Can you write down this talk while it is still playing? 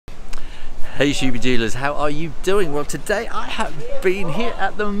Hey Shooby-Doodlers, how are you doing? Well, today I have been here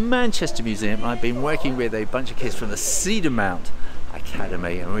at the Manchester Museum. I've been working with a bunch of kids from the Cedar Mount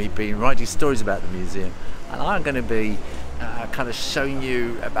Academy, and we've been writing stories about the museum, and I'm going to be kind of showing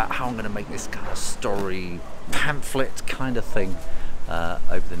you about how I'm going to make this kind of story pamphlet kind of thing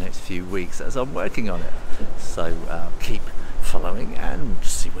over the next few weeks as I'm working on it. So keep following and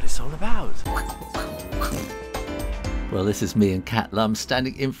see what it's all about. Well, this is me and Cat Lum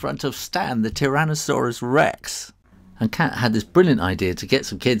standing in front of Stan, the Tyrannosaurus Rex. And Cat had this brilliant idea to get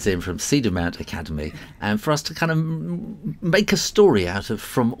some kids in from Cedar Mount Academy and for us to kind of make a story out of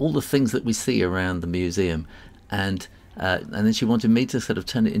from all the things that we see around the museum. And then she wanted me to sort of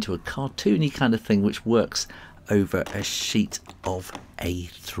turn it into a cartoony kind of thing which works over a sheet of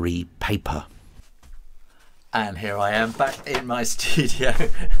A3 paper. And here I am back in my studio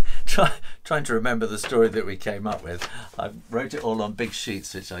trying to remember the story that we came up with. I wrote it all on big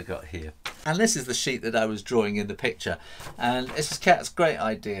sheets which I got here. And this is the sheet that I was drawing in the picture. And this is Cat's great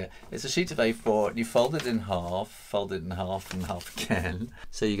idea. It's a sheet of A4 and you fold it in half and half again.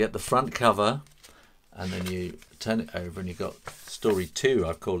 So you get the front cover and then you turn it over and you've got story 2,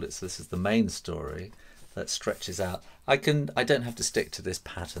 I've called it. So this is the main story that stretches out. I don't have to stick to this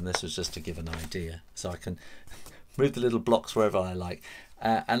pattern. This was just to give an idea. So I can move the little blocks wherever I like.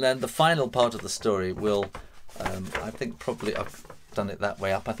 And then the final part of the story will, I think probably I've done it that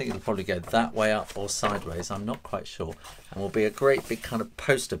way up. I think it'll probably go that way up or sideways. I'm not quite sure. And will be a great big kind of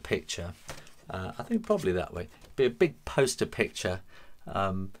poster picture. I think probably that way. Be a big poster picture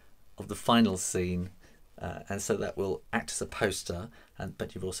of the final scene. And so that will act as a poster,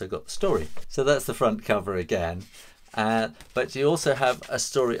 but you've also got the story. So that's the front cover again. But you also have a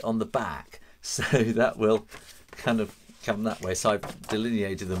story on the back. So that will kind of come that way. So I've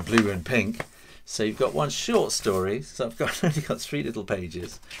delineated them blue and pink. So you've got one short story. So I've only got 3 little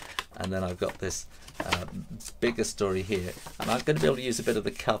pages. And then I've got this bigger story here. And I'm going to be able to use a bit of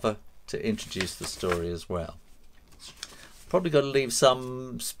the cover to introduce the story as well. Probably got to leave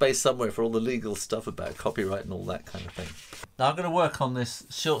some space somewhere for all the legal stuff about copyright and all that kind of thing. Now I'm going to work on this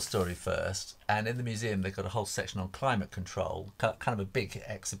short story first, and in the museum they've got a whole section on climate control, kind of a big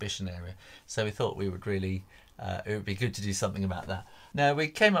exhibition area. So we thought we would really, it would be good to do something about that. Now we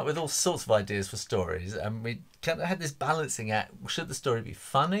came up with all sorts of ideas for stories, and we kind of had this balancing act. Should the story be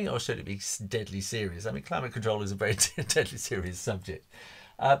funny or should it be deadly serious? I mean, climate control is a very deadly serious subject.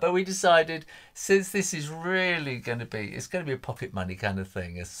 But we decided, since this is really going to be, it's going to be a pocket money kind of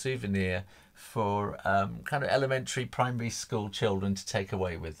thing, a souvenir for kind of elementary, primary school children to take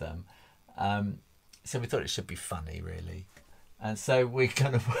away with them. So we thought it should be funny, really. And so we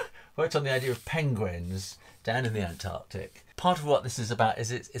kind of worked on the idea of penguins down in the Antarctic. Part of what this is about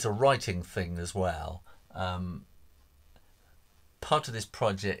is it's a writing thing as well. Part of this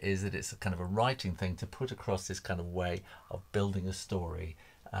project is that it's a kind of a writing thing to put across this kind of way of building a story,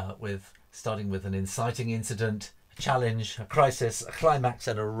 starting with an inciting incident, a challenge, a crisis, a climax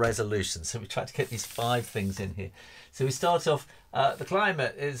and a resolution. So we tried to get these 5 things in here. So we start off, the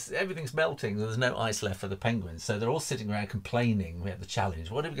climate is, everything's melting, there's no ice left for the penguins. So they're all sitting around complaining. We have the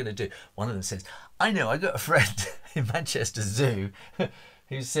challenge. What are we going to do? One of them says, I know, I got a friend in Manchester Zoo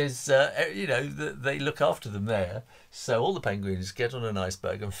who says, you know, they look after them there. So all the penguins get on an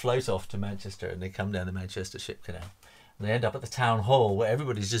iceberg and float off to Manchester, and they come down the Manchester Ship Canal. And they end up at the town hall where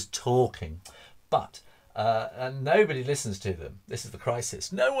everybody's just talking. But, and nobody listens to them. This is the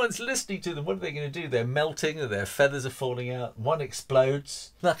crisis. No one's listening to them. What are they going to do? They're melting, their feathers are falling out. One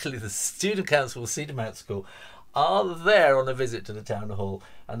explodes. Luckily, the student council, Cedar Mount School, are there on a visit to the town hall,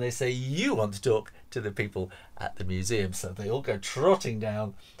 and they say, you want to talk to the people at the museum. So they all go trotting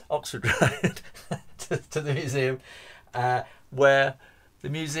down Oxford Road to the museum, where the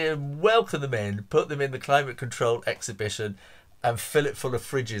museum welcome them in, put them in the climate control exhibition and fill it full of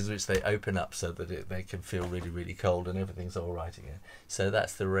fridges which they open up so that they can feel really, really cold and everything's all right again. So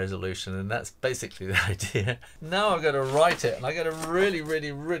that's the resolution, and that's basically the idea. Now I'm going to write it, and I'm going to really,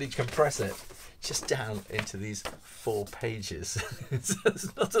 really, really compress it just down into these 4 pages. So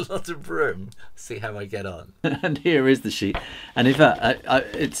there's not a lot of room. See how I get on. And here is the sheet. And in fact,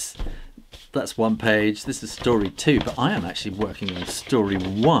 that's 1 page. This is story 2, but I am actually working on story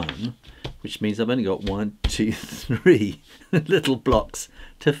 1, which means I've only got 1, 2, 3 little blocks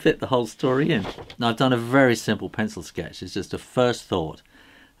to fit the whole story in. Now I've done a very simple pencil sketch. It's just a first thought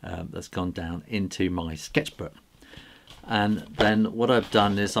that's gone down into my sketchbook. And then what I've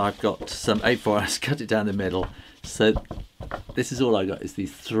done is I've got some A4, I've cut it down the middle. So this is all I got, is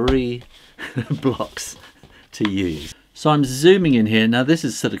these 3 blocks to use. So I'm zooming in here. Now this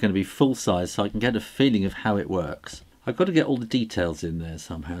is sort of going to be full size, so I can get a feeling of how it works. I've got to get all the details in there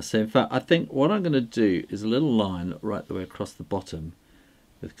somehow. So in fact, I think what I'm going to do is a little line right the way across the bottom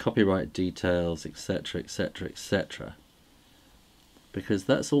with copyright details, etc, etc, etc, because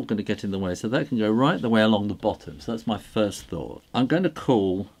that's all going to get in the way. So that can go right the way along the bottom. So that's my first thought. I'm going to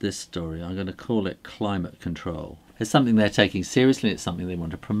call this story, I'm going to call it Climate Control. It's something they're taking seriously, it's something they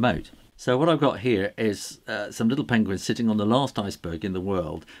want to promote. So what I've got here is some little penguins sitting on the last iceberg in the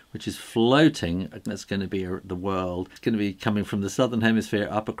world, which is floating. That's going to be the world. It's going to be coming from the southern hemisphere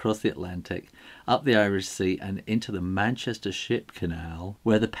up across the Atlantic, up the Irish Sea and into the Manchester Ship Canal,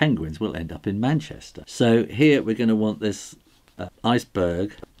 where the penguins will end up in Manchester. So here we're going to want this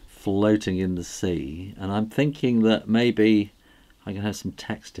iceberg floating in the sea, and I'm thinking that maybe I can have some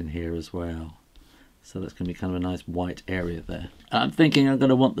text in here as well. So that's going to be kind of a nice white area there. I'm thinking I'm going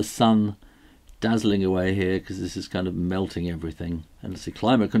to want the sun dazzling away here because this is kind of melting everything. And let's see,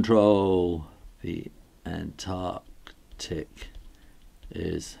 climate control. The Antarctic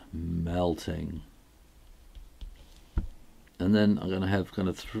is melting. And then I'm going to have kind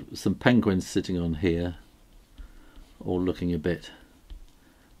of some penguins sitting on here, all looking a bit.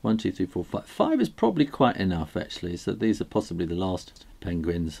 1, 2, 3, 4, 5. 5 is probably quite enough actually. So these are possibly the last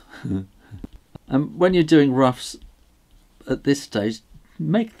penguins. And when you're doing roughs at this stage,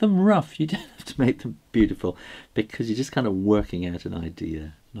 make them rough. You don't have to make them beautiful because you're just kind of working out an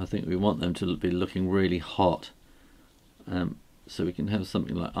idea. And I think we want them to be looking really hot. So we can have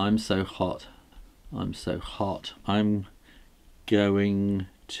something like, I'm so hot. I'm so hot. I'm going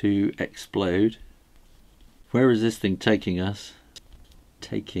to explode. Where is this thing taking us?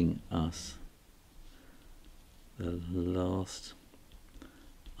 Taking us. The last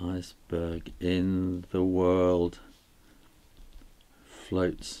iceberg in the world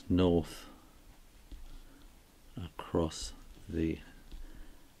floats north across the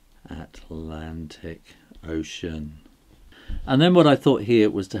Atlantic Ocean. And then what I thought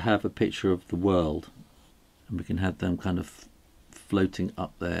here was to have a picture of the world, and we can have them kind of floating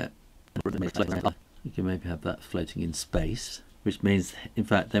up there. We can maybe have that floating in space, which means in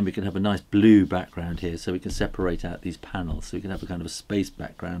fact then we can have a nice blue background here, so we can separate out these panels, so we can have a kind of a space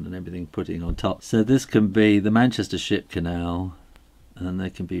background and everything putting on top. So this can be the Manchester Ship Canal, and they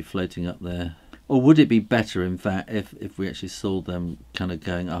can be floating up there. Or would it be better in fact if we actually saw them kind of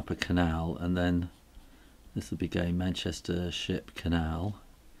going up a canal, and then this would be going Manchester Ship Canal,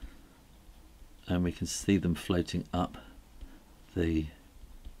 and we can see them floating up the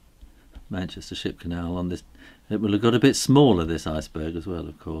Manchester Ship Canal on this. It will have got a bit smaller, this iceberg as well,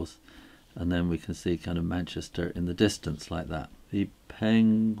 of course, and then we can see kind of Manchester in the distance like that. The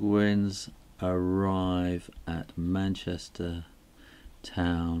penguins arrive at Manchester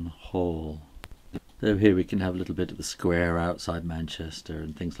Town Hall. So here we can have a little bit of the square outside Manchester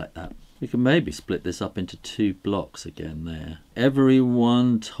and things like that. We can maybe split this up into 2 blocks again there.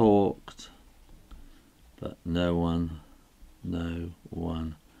 Everyone talked, but no one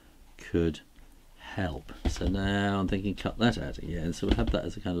could help. So now I'm thinking cut that out again. So we'll have that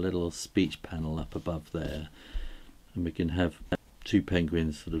as a kind of little speech panel up above there. And we can have 2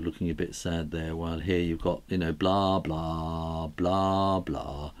 penguins sort of looking a bit sad there, while here you've got, you know, blah, blah, blah,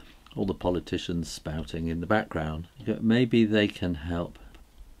 blah. All the politicians spouting in the background. Maybe they can help,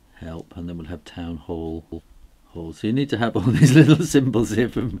 and then we'll have town hall. So you need to have all these little symbols here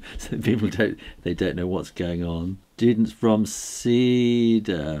from, so people don't know what's going on. Students from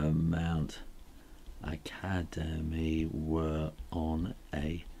Cedar Mount Academy were on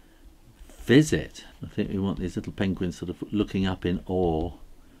a visit. I think we want these little penguins sort of looking up in awe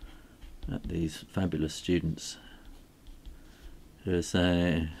at these fabulous students who are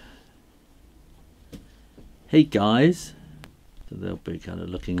saying, hey guys. So they'll be kind of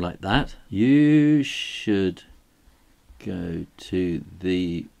looking like that. You should go to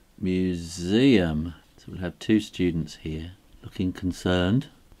the museum. So we'll have 2 students here looking concerned,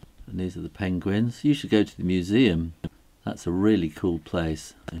 and these are the penguins. You should go to the museum. That's a really cool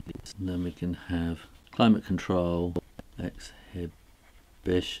place. And then we can have climate control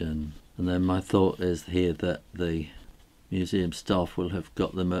exhibition. And then my thought is here that the museum staff will have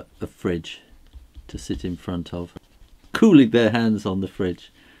got them a fridge to sit in front of, cooling their hands on the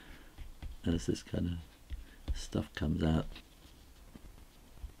fridge as this kind of stuff comes out.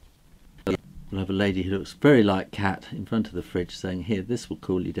 We'll have a lady who looks very like Cat in front of the fridge saying, here, this will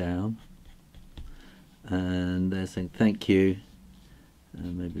cool you down. And they're saying thank you,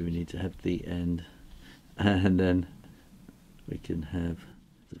 and maybe we need to have the end, and then we can have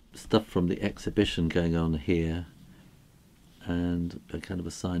stuff from the exhibition going on here, and a kind of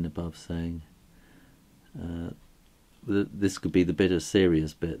a sign above saying this could be the bit of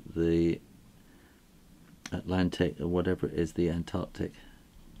serious bit. The Atlantic, or whatever it is, the Antarctic.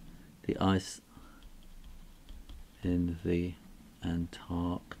 The ice in the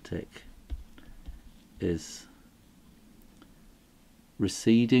Antarctic is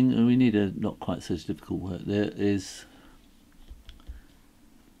receding, and we need a not quite such difficult word. There is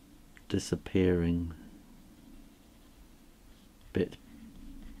disappearing bit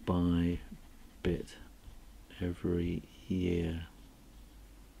by bit every year.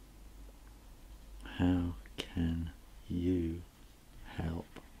 How can you help?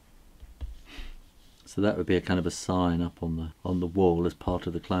 So that would be a kind of a sign up on the wall as part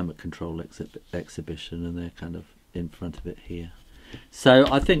of the climate control exhibition, and they're kind of in front of it here. So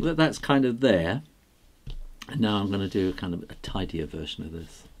I think that that's kind of there. And now I'm going to do a kind of a tidier version of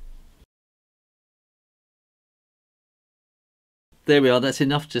this. There we are. That's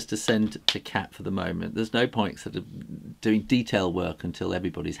enough just to send to Kat for the moment. There's no point sort of doing detail work until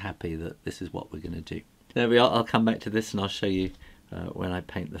everybody's happy that this is what we're going to do. There we are. I'll come back to this and I'll show you when I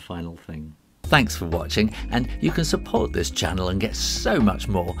paint the final thing. Thanks for watching, and you can support this channel and get so much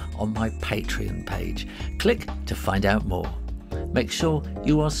more on my Patreon page. Click to find out more. Make sure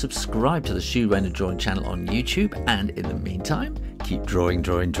you are subscribed to the Shoo Rayner Drawing Channel on YouTube, and in the meantime, keep drawing,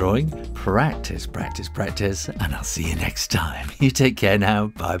 drawing, drawing. Practice, practice, practice, and I'll see you next time. You take care now.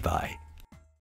 Bye bye.